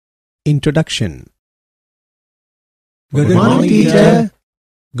Introduction. Good morning, teacher.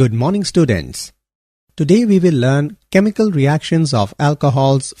 Good morning, students. Today we will learn chemical reactions of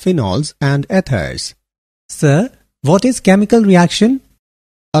alcohols, phenols and ethers. Sir, what is chemical reaction?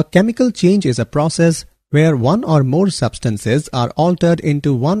 A chemical change is a process where one or more substances are altered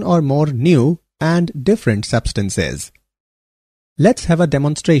into one or more new and different substances. Let's have a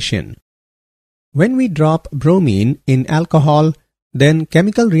demonstration. When we drop bromine in alcohol, then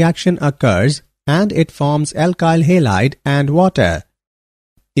chemical reaction occurs and it forms alkyl halide and water.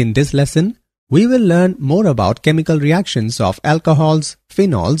 In this lesson, we will learn more about chemical reactions of alcohols,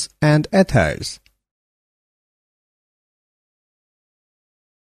 phenols and ethers.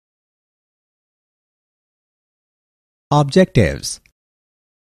 Objectives.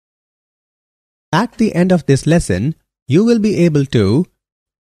 At the end of this lesson, you will be able to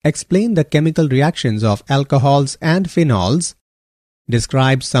explain the chemical reactions of alcohols and phenols,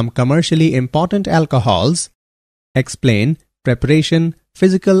 describe some commercially important alcohols, explain preparation,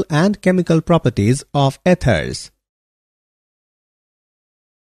 physical and chemical properties of ethers.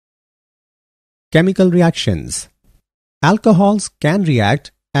 Chemical reactions. Alcohols can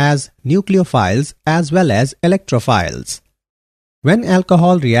react as nucleophiles as well as electrophiles. When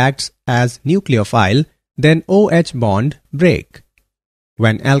alcohol reacts as nucleophile, then OH bond break.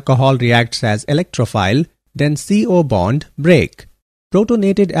 When alcohol reacts as electrophile, then CO bond break.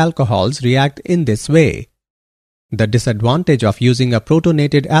 Protonated alcohols react in this way. The disadvantage of using a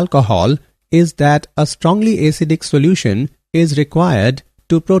protonated alcohol is that a strongly acidic solution is required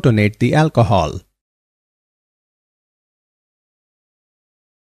to protonate the alcohol.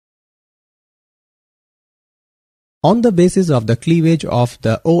 On the basis of the cleavage of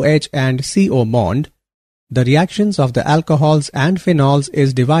the OH and CO bond, the reactions of the alcohols and phenols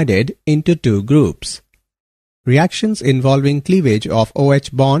is divided into two groups. Reactions involving cleavage of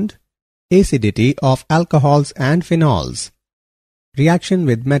OH bond, acidity of alcohols and phenols. Reaction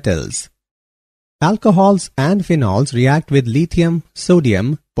with metals. Alcohols and phenols react with lithium,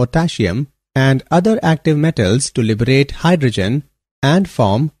 sodium, potassium and other active metals to liberate hydrogen and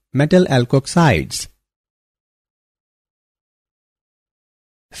form metal alkoxides.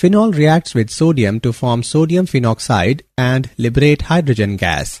 Phenol reacts with sodium to form sodium phenoxide and liberate hydrogen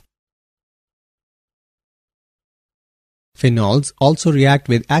gas. Phenols also react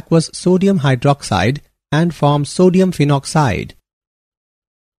with aqueous sodium hydroxide and form sodium phenoxide.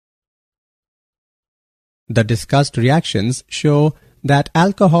 The discussed reactions show that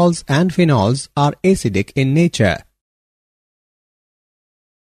alcohols and phenols are acidic in nature.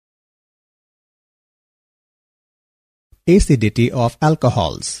 Acidity of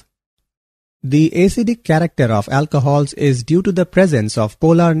alcohols. The acidic character of alcohols is due to the presence of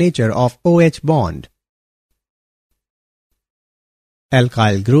polar nature of OH bond.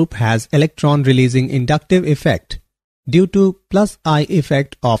 Alkyl group has electron-releasing inductive effect. Due to plus I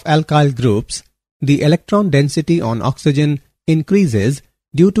effect of alkyl groups, the electron density on oxygen increases,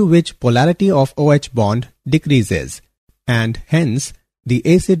 due to which polarity of OH bond decreases, and hence the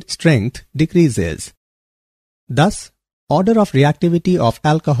acid strength decreases. Thus, order of reactivity of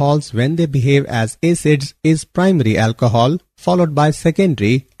alcohols when they behave as acids is primary alcohol, followed by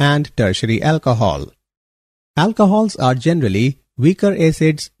secondary and tertiary alcohol. Alcohols are generally weaker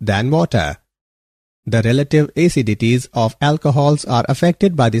acids than water. The relative acidities of alcohols are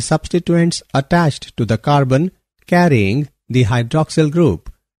affected by the substituents attached to the carbon carrying the hydroxyl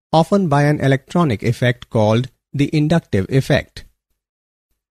group, often by an electronic effect called the inductive effect.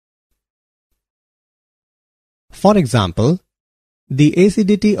 For example, the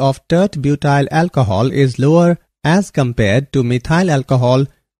acidity of tert-butyl alcohol is lower as compared to methyl alcohol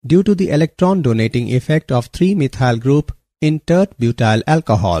due to the electron donating effect of 3-methyl group in tert-butyl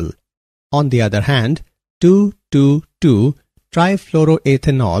alcohol. On the other hand,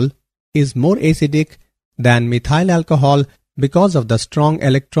 2,2,2-trifluoroethanol is more acidic than methyl alcohol because of the strong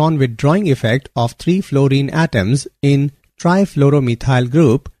electron withdrawing effect of 3 fluorine atoms in trifluoromethyl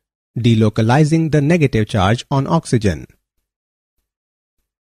group, delocalizing the negative charge on oxygen.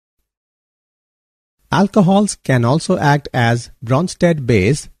 Alcohols can also act as Bronsted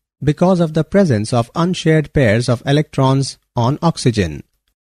base because of the presence of unshared pairs of electrons on oxygen.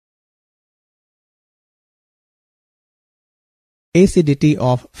 Acidity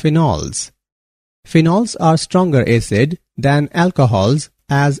of phenols. Phenols are stronger acid than alcohols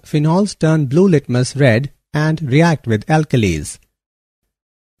as phenols turn blue litmus red and react with alkalis.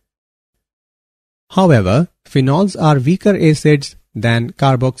 However, phenols are weaker acids than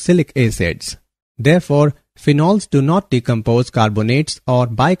carboxylic acids. Therefore, phenols do not decompose carbonates or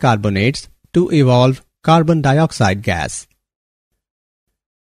bicarbonates to evolve carbon dioxide gas.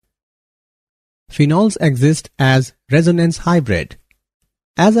 Phenols exist as resonance hybrid.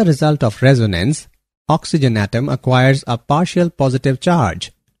 As a result of resonance, oxygen atom acquires a partial positive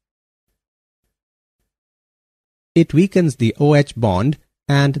charge. It weakens the OH bond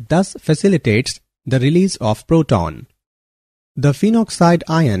and thus facilitates the release of proton. The phenoxide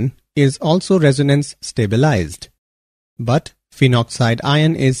ion is also resonance stabilized. But phenoxide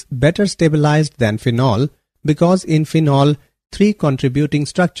ion is better stabilized than phenol because in phenol, 3 contributing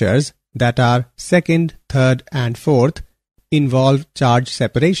structures that are second, third and fourth involve charge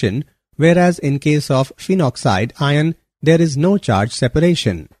separation, whereas in case of phenoxide ion, there is no charge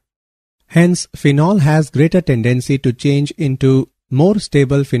separation. Hence, phenol has greater tendency to change into more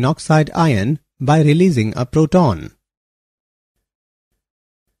stable phenoxide ion by releasing a proton.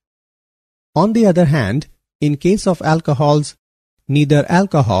 On the other hand, in case of alcohols, neither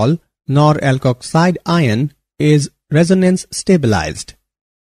alcohol nor alkoxide ion is resonance stabilized.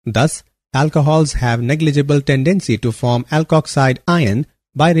 Thus, alcohols have negligible tendency to form alkoxide ion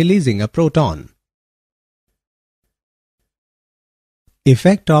by releasing a proton.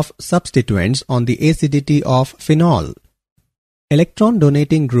 Effect of substituents on the acidity of phenol.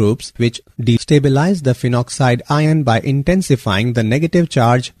 Electron-donating groups which destabilize the phenoxide ion by intensifying the negative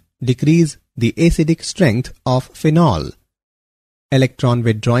charge decrease the acidic strength of phenol.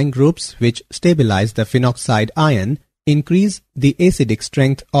 Electron-withdrawing groups which stabilize the phenoxide ion increase the acidic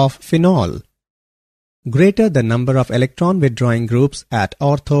strength of phenol. Greater the number of electron-withdrawing groups at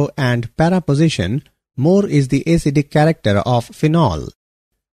ortho and para position, more is the acidic character of phenol.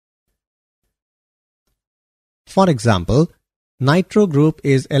 For example, nitro group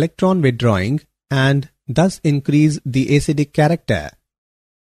is electron-withdrawing and thus increase the acidic character.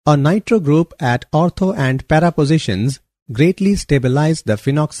 A nitro group at ortho and para positions greatly stabilize the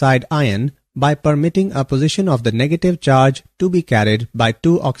phenoxide ion by permitting a position of the negative charge to be carried by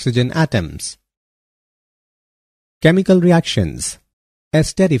 2 oxygen atoms. Chemical reactions.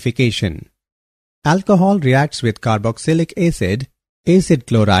 Esterification. Alcohol reacts with carboxylic acid, acid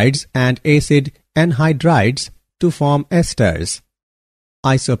chlorides and acid anhydrides to form esters.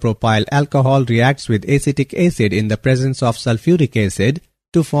 Isopropyl alcohol reacts with acetic acid in the presence of sulfuric acid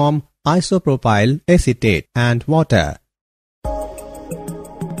to form isopropyl acetate and water.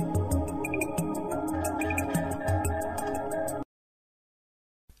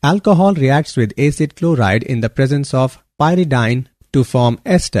 Alcohol reacts with acid chloride in the presence of pyridine to form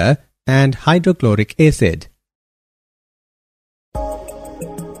ester and hydrochloric acid.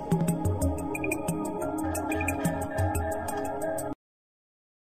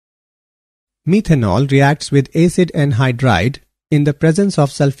 Methanol reacts with acid anhydride in the presence of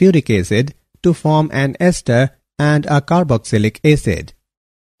sulfuric acid to form an ester and a carboxylic acid.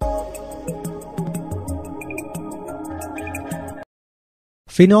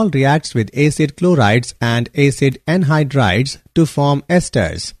 Phenol reacts with acid chlorides and acid anhydrides to form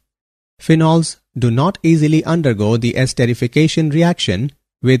esters. Phenols do not easily undergo the esterification reaction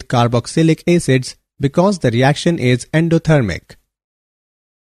with carboxylic acids because the reaction is endothermic.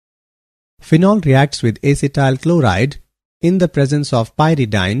 Phenol reacts with acetyl chloride in the presence of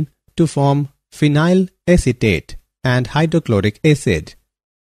pyridine to form phenyl acetate and hydrochloric acid.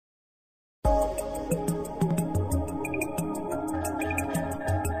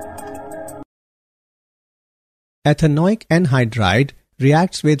 Ethanoic anhydride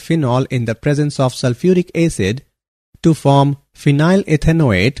reacts with phenol in the presence of sulfuric acid to form phenyl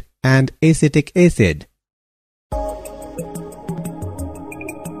ethanoate and acetic acid.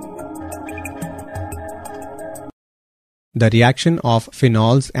 The reaction of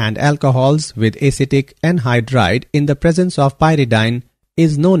phenols and alcohols with acetic anhydride in the presence of pyridine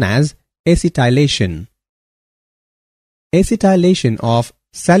is known as acetylation. Acetylation of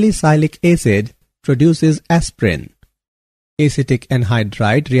salicylic acid produces aspirin. Acetic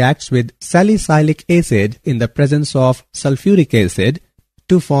anhydride reacts with salicylic acid in the presence of sulfuric acid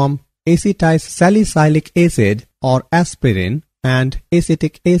to form acetylsalicylic acid or aspirin and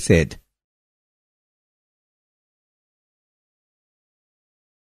acetic acid.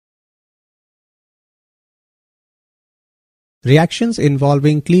 Reactions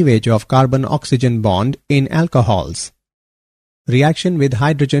involving cleavage of carbon-oxygen bond in alcohols. Reaction with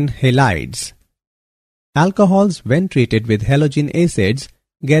hydrogen halides. Alcohols, when treated with halogen acids,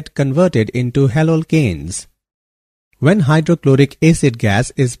 get converted into halolcanes. When hydrochloric acid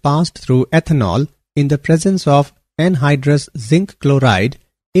gas is passed through ethanol in the presence of anhydrous zinc chloride,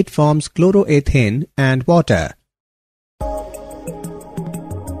 it forms chloroethane and water.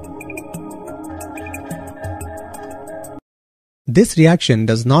 This reaction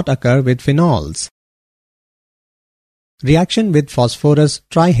does not occur with phenols. Reaction with phosphorus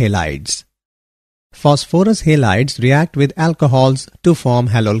trihalides. Phosphorus halides react with alcohols to form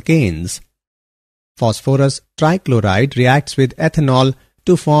halolcanes. Phosphorus trichloride reacts with ethanol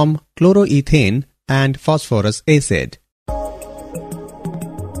to form chloroethane and phosphorus acid.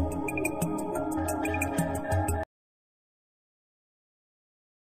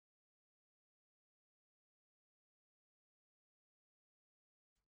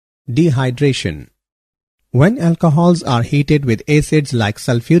 Dehydration. When alcohols are heated with acids like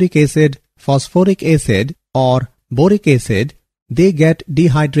sulfuric acid, phosphoric acid or boric acid, they get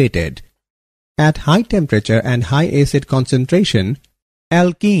dehydrated. At high temperature and high acid concentration,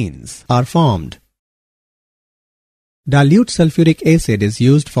 alkenes are formed. Dilute sulfuric acid is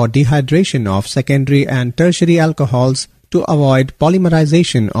used for dehydration of secondary and tertiary alcohols to avoid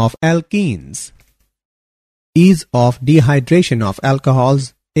polymerization of alkenes. Ease of dehydration of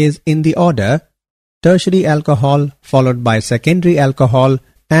alcohols is in the order tertiary alcohol followed by secondary alcohol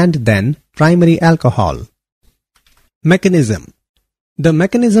and then primary alcohol. Mechanism. The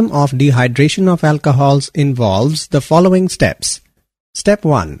mechanism of dehydration of alcohols involves the following steps. Step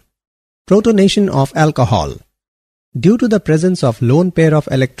 1. Protonation of alcohol. Due to the presence of lone pair of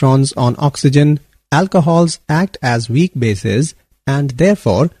electrons on oxygen, alcohols act as weak bases and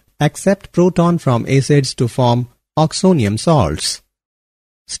therefore accept proton from acids to form oxonium salts.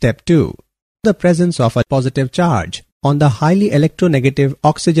 Step 2. The presence of a positive charge on the highly electronegative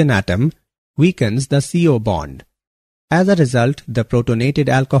oxygen atom weakens the CO bond. As a result, the protonated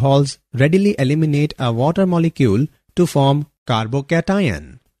alcohols readily eliminate a water molecule to form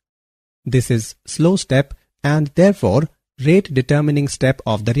carbocation. This is slow step and therefore rate determining step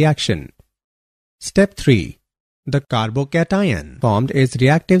of the reaction. Step 3. The carbocation formed is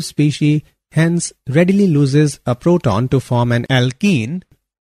reactive species, hence readily loses a proton to form an alkene.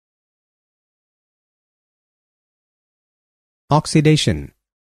 Oxidation.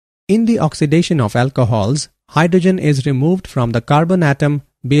 In the oxidation of alcohols, hydrogen is removed from the carbon atom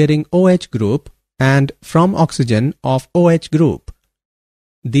bearing OH group and from oxygen of OH group.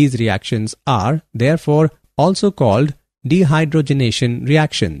 These reactions are, therefore, also called dehydrogenation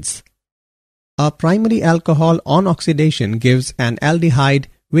reactions. A primary alcohol on oxidation gives an aldehyde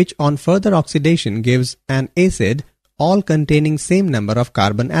which on further oxidation gives an acid, all containing same number of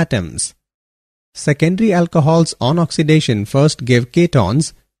carbon atoms. Secondary alcohols on oxidation first give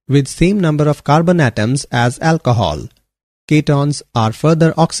ketones with same number of carbon atoms as alcohol. Ketones are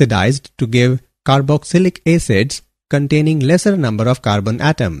further oxidized to give carboxylic acids containing lesser number of carbon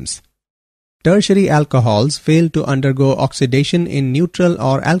atoms. Tertiary alcohols fail to undergo oxidation in neutral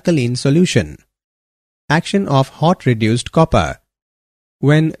or alkaline solution. Action of hot reduced copper.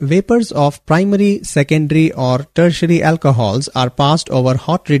 When vapors of primary, secondary or tertiary alcohols are passed over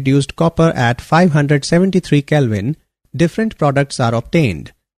hot reduced copper at 573 Kelvin, different products are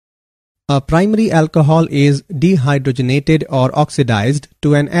obtained. A primary alcohol is dehydrogenated or oxidized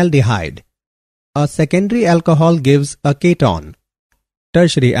to an aldehyde. A secondary alcohol gives a keton.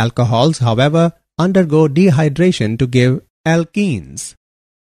 Tertiary alcohols, however, undergo dehydration to give alkenes.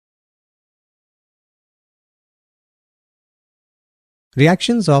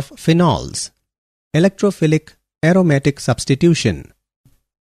 Reactions of phenols. Electrophilic aromatic substitution.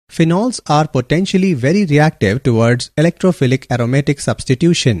 Phenols are potentially very reactive towards electrophilic aromatic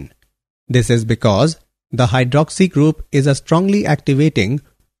substitution. This is because the hydroxy group is a strongly activating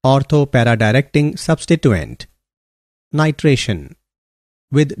ortho-para-directing substituent. Nitration.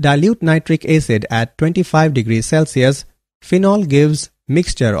 With dilute nitric acid at 25 degrees Celsius, phenol gives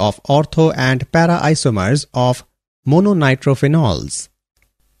mixture of ortho and para isomers of mononitrophenols.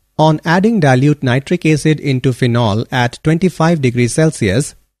 On adding dilute nitric acid into phenol at 25 degrees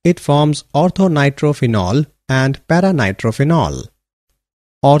Celsius, it forms orthonitrophenol and paranitrophenol.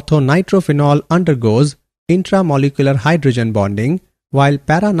 Orthonitrophenol undergoes intramolecular hydrogen bonding, while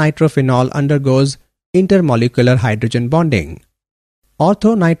paranitrophenol undergoes intermolecular hydrogen bonding.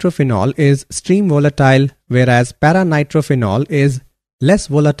 Orthonitrophenol is stream volatile, whereas paranitrophenol is less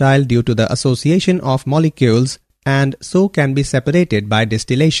volatile due to the association of molecules and so can be separated by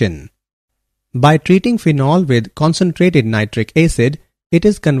distillation. By treating phenol with concentrated nitric acid, it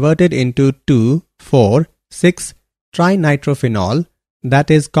is converted into 2,4,6-trinitrophenol,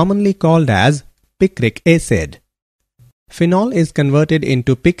 that is commonly called as picric acid. Phenol is converted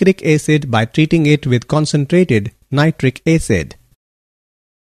into picric acid by treating it with concentrated nitric acid.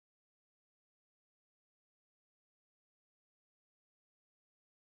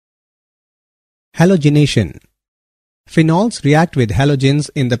 Halogenation. Phenols react with halogens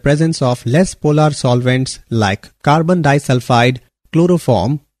in the presence of less polar solvents like carbon disulfide,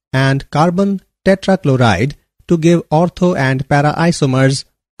 chloroform, and carbon tetrachloride to give ortho and para isomers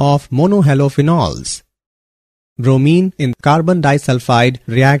of monohalophenols. Bromine in carbon disulfide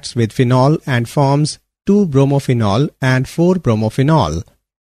reacts with phenol and forms 2-bromophenol and 4-bromophenol.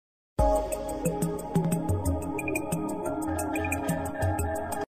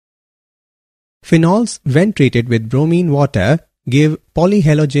 Phenols, when treated with bromine water, give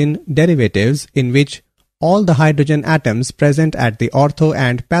polyhalogen derivatives in which all the hydrogen atoms present at the ortho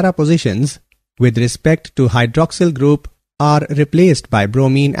and para positions with respect to hydroxyl group are replaced by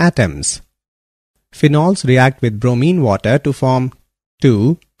bromine atoms. Phenols react with bromine water to form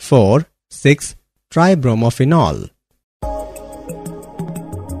 2,4,6-tribromophenol.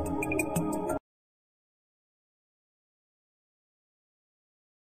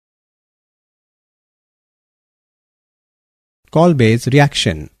 Kolbe's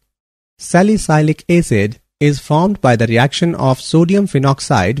reaction. Salicylic acid is formed by the reaction of sodium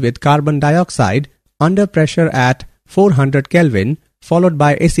phenoxide with carbon dioxide under pressure at 400 Kelvin followed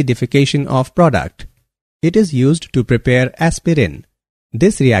by acidification of product. It is used to prepare aspirin.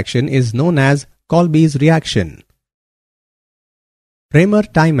 This reaction is known as Kolbe's reaction.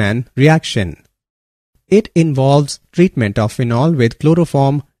 Raymer-Tiemann reaction. It involves treatment of phenol with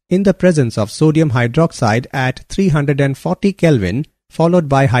chloroform in the presence of sodium hydroxide at 340 Kelvin followed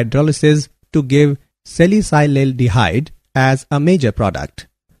by hydrolysis to give salicylaldehyde as a major product.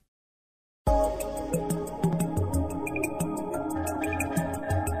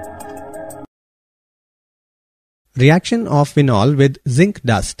 Reaction of phenol with zinc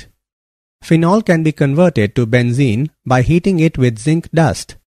dust. Phenol can be converted to benzene by heating it with zinc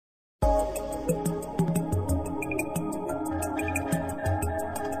dust.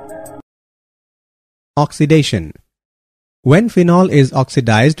 Oxidation. When phenol is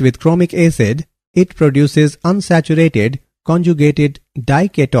oxidized with chromic acid, it produces unsaturated conjugated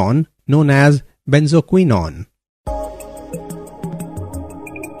diketon known as benzoquinone.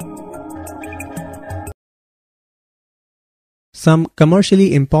 Some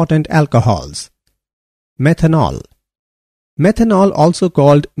commercially important alcohols. Methanol. Methanol, also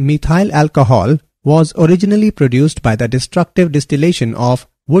called methyl alcohol, was originally produced by the destructive distillation of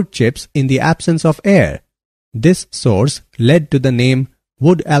wood chips in the absence of air. This source led to the name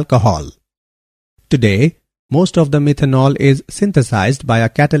wood alcohol. Today, most of the methanol is synthesized by a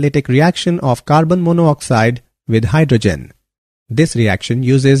catalytic reaction of carbon monoxide with hydrogen. This reaction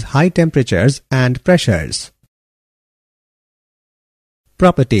uses high temperatures and pressures.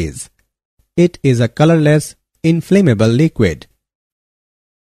 Properties. It is a colorless, inflammable liquid.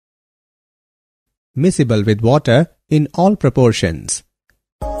 Miscible with water in all proportions.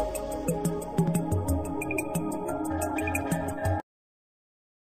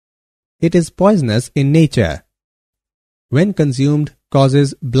 It is poisonous in nature. When consumed,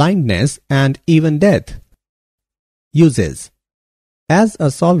 causes blindness and even death. Uses. As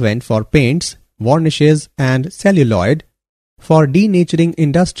a solvent for paints, varnishes and celluloid, for denaturing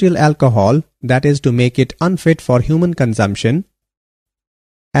industrial alcohol, that is to make it unfit for human consumption,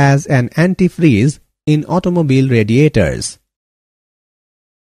 as an antifreeze in automobile radiators.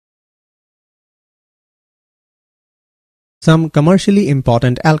 Some commercially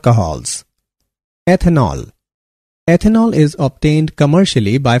important alcohols. Ethanol. Ethanol is obtained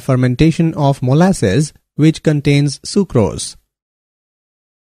commercially by fermentation of molasses which contains sucrose.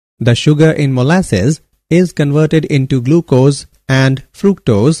 The sugar in molasses is converted into glucose and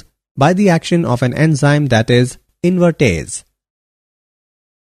fructose by the action of an enzyme that is invertase.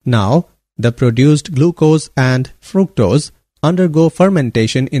 Now, the produced glucose and fructose undergo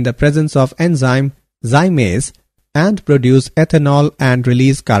fermentation in the presence of enzyme zymase and produce ethanol and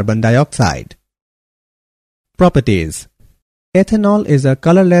release carbon dioxide. Properties. Ethanol is a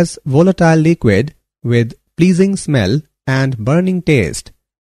colorless, volatile liquid with pleasing smell and burning taste,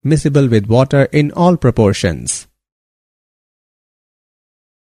 miscible with water in all proportions.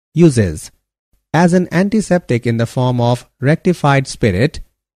 Uses. As an antiseptic in the form of rectified spirit,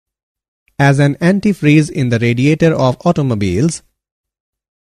 as an antifreeze in the radiator of automobiles,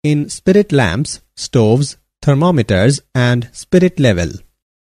 in spirit lamps, stoves, thermometers and spirit level.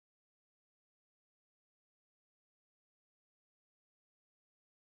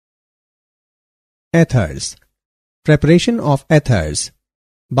 Ethers. Preparation of ethers.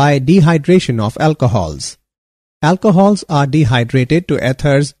 By dehydration of alcohols. Alcohols are dehydrated to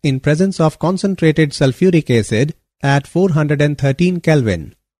ethers in presence of concentrated sulfuric acid at 413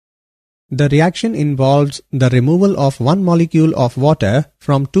 Kelvin. The reaction involves the removal of one molecule of water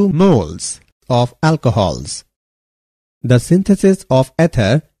from 2 moles of alcohols. The synthesis of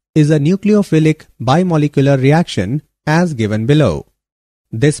ether is a nucleophilic bimolecular reaction as given below.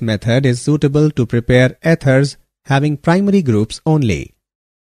 This method is suitable to prepare ethers having primary groups only.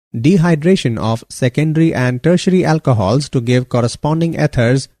 dehydration of secondary and tertiary alcohols to give corresponding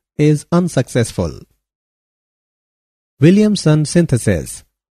ethers is unsuccessful. Williamson synthesis.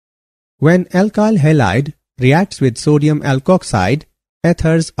 When alkyl halide reacts with sodium alkoxide,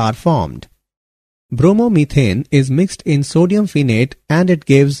 ethers are formed. Bromomethane is mixed in sodium phenate and it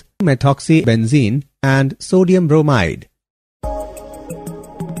gives methoxybenzene and sodium bromide.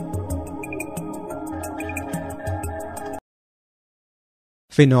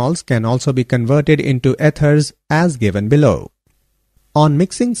 Phenols can also be converted into ethers as given below. On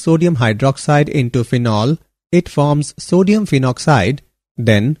mixing sodium hydroxide into phenol, it forms sodium phenoxide.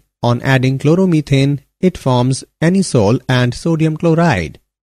 Then, on adding chloromethane, it forms anisole and sodium chloride.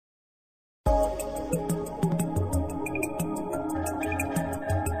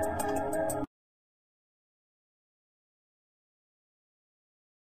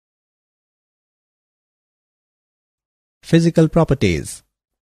 Physical properties.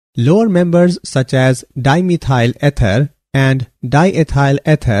 Lower members such as dimethyl ether and diethyl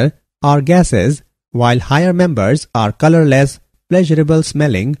ether are gases, while higher members are colorless, pleasurable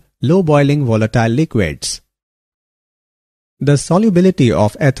smelling, low boiling volatile liquids. The solubility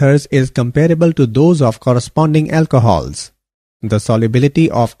of ethers is comparable to those of corresponding alcohols. The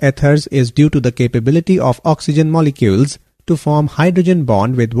solubility of ethers is due to the capability of oxygen molecules to form hydrogen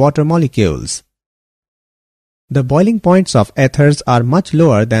bond with water molecules. The boiling points of ethers are much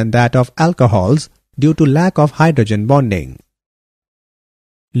lower than that of alcohols due to lack of hydrogen bonding.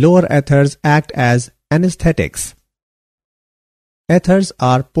 Lower ethers act as anesthetics. Ethers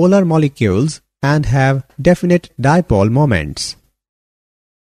are polar molecules and have definite dipole moments.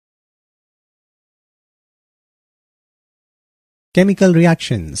 Chemical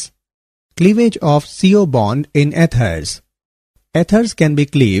reactions. Cleavage of CO bond in ethers. Ethers can be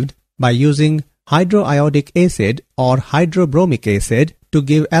cleaved by using hydroiodic acid or hydrobromic acid to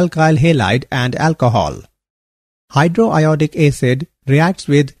give alkyl halide and alcohol. Hydroiodic acid reacts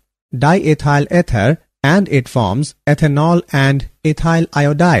with diethyl ether and it forms ethanol and ethyl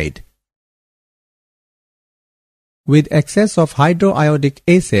iodide. With excess of hydroiodic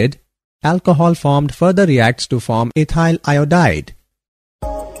acid, alcohol formed further reacts to form ethyl iodide.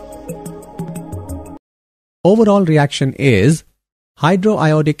 Overall reaction is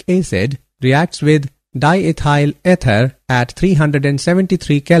hydroiodic acid reacts with diethyl ether at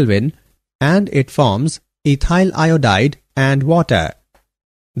 373 Kelvin and it forms ethyl iodide and water.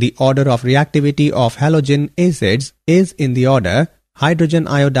 The order of reactivity of halogen acids is in the order hydrogen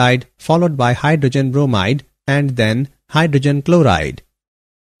iodide followed by hydrogen bromide and then hydrogen chloride.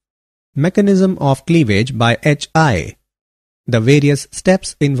 Mechanism of cleavage by HI. The various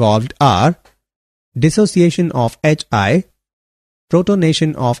steps involved are dissociation of HI,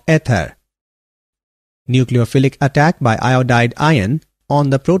 protonation of ether, nucleophilic attack by iodide ion on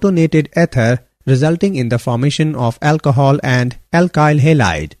the protonated ether resulting in the formation of alcohol and alkyl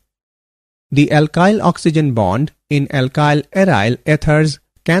halide. The alkyl oxygen bond in alkyl aryl ethers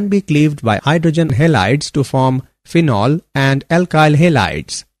can be cleaved by hydrogen halides to form phenol and alkyl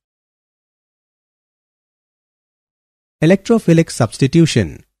halides. Electrophilic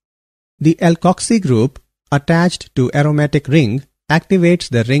substitution. The alkoxy group attached to aromatic ring activates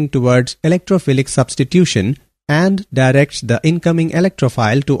the ring towards electrophilic substitution and directs the incoming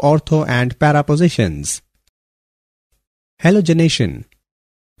electrophile to ortho and para positions. Halogenation.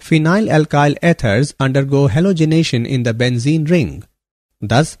 Phenylalkyl ethers undergo halogenation in the benzene ring.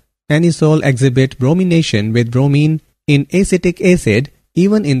 Thus, anisole exhibit bromination with bromine in acetic acid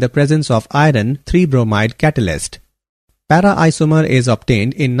even in the presence of iron 3-bromide catalyst. Para isomer is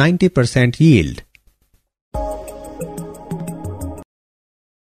obtained in 90% yield.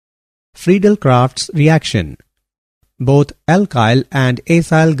 Friedel-Crafts reaction. Both alkyl and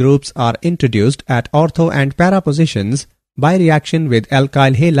acyl groups are introduced at ortho and para positions by reaction with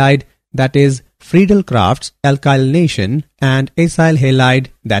alkyl halide, that is Friedel-Crafts alkylation, and acyl halide,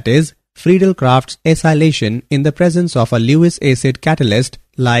 that is Friedel-Crafts acylation in the presence of a Lewis acid catalyst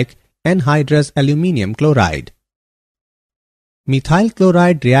like anhydrous aluminium chloride. Methyl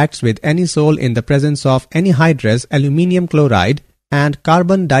chloride reacts with anisole in the presence of anhydrous aluminium chloride and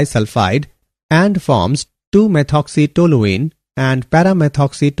carbon disulfide and forms 2-methoxytoluene and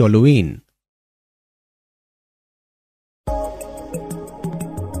paramethoxytoluene.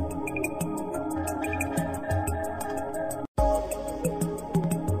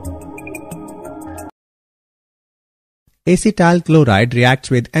 Acetyl chloride reacts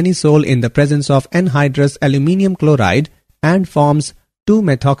with anisole in the presence of anhydrous aluminium chloride and forms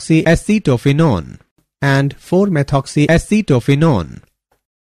 2-methoxyacetophenone and 4-methoxyacetophenone.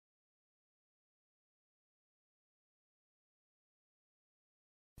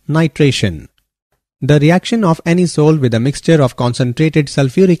 nitration. The reaction of any sol with a mixture of concentrated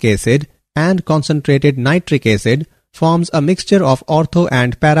sulfuric acid and concentrated nitric acid forms a mixture of ortho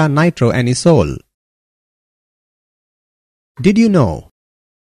and para-nitroanisole. Did you know?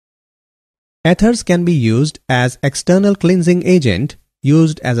 Ethers can be used as external cleansing agent,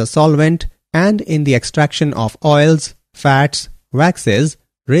 used as a solvent, and in the extraction of oils, fats, waxes,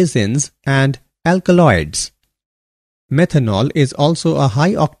 resins, and alkaloids. Methanol is also a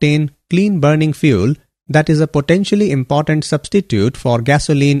high-octane, clean-burning fuel that is a potentially important substitute for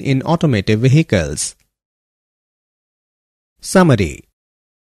gasoline in automotive vehicles. Summary.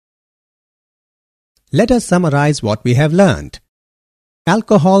 Let us summarize what we have learned.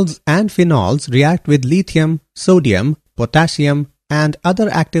 Alcohols and phenols react with lithium, sodium, potassium, and other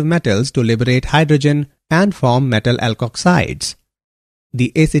active metals to liberate hydrogen and form metal alkoxides.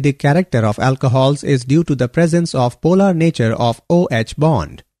 The acidic character of alcohols is due to the presence of polar nature of OH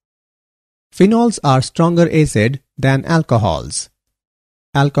bond. Phenols are stronger acid than alcohols.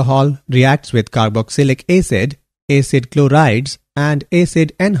 Alcohol reacts with carboxylic acid, acid chlorides, and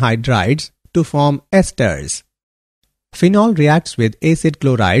acid anhydrides to form esters. Phenol reacts with acid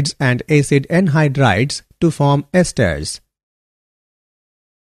chlorides and acid anhydrides to form esters.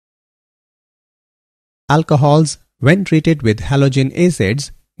 Alcohols, when treated with halogen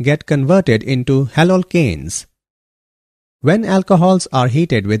acids, get converted into halolcanes. When alcohols are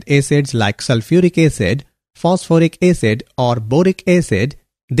heated with acids like sulfuric acid, phosphoric acid, or boric acid,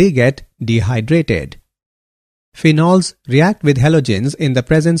 they get dehydrated. Phenols react with halogens in the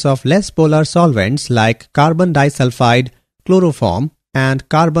presence of less polar solvents like carbon disulfide, chloroform, and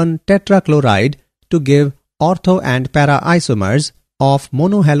carbon tetrachloride to give ortho and para isomers of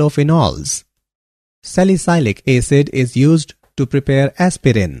monohalophenols. Salicylic acid is used to prepare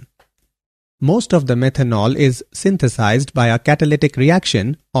aspirin. Most of the methanol is synthesized by a catalytic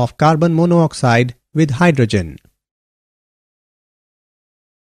reaction of carbon monoxide with hydrogen.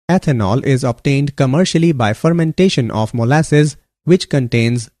 Ethanol is obtained commercially by fermentation of molasses, which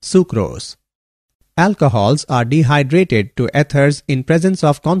contains sucrose. Alcohols are dehydrated to ethers in presence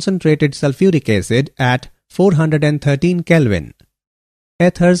of concentrated sulfuric acid at 413 Kelvin.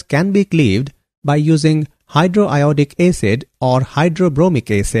 Ethers can be cleaved by using hydroiodic acid or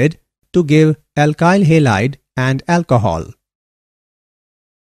hydrobromic acid to give alkyl halide and alcohol.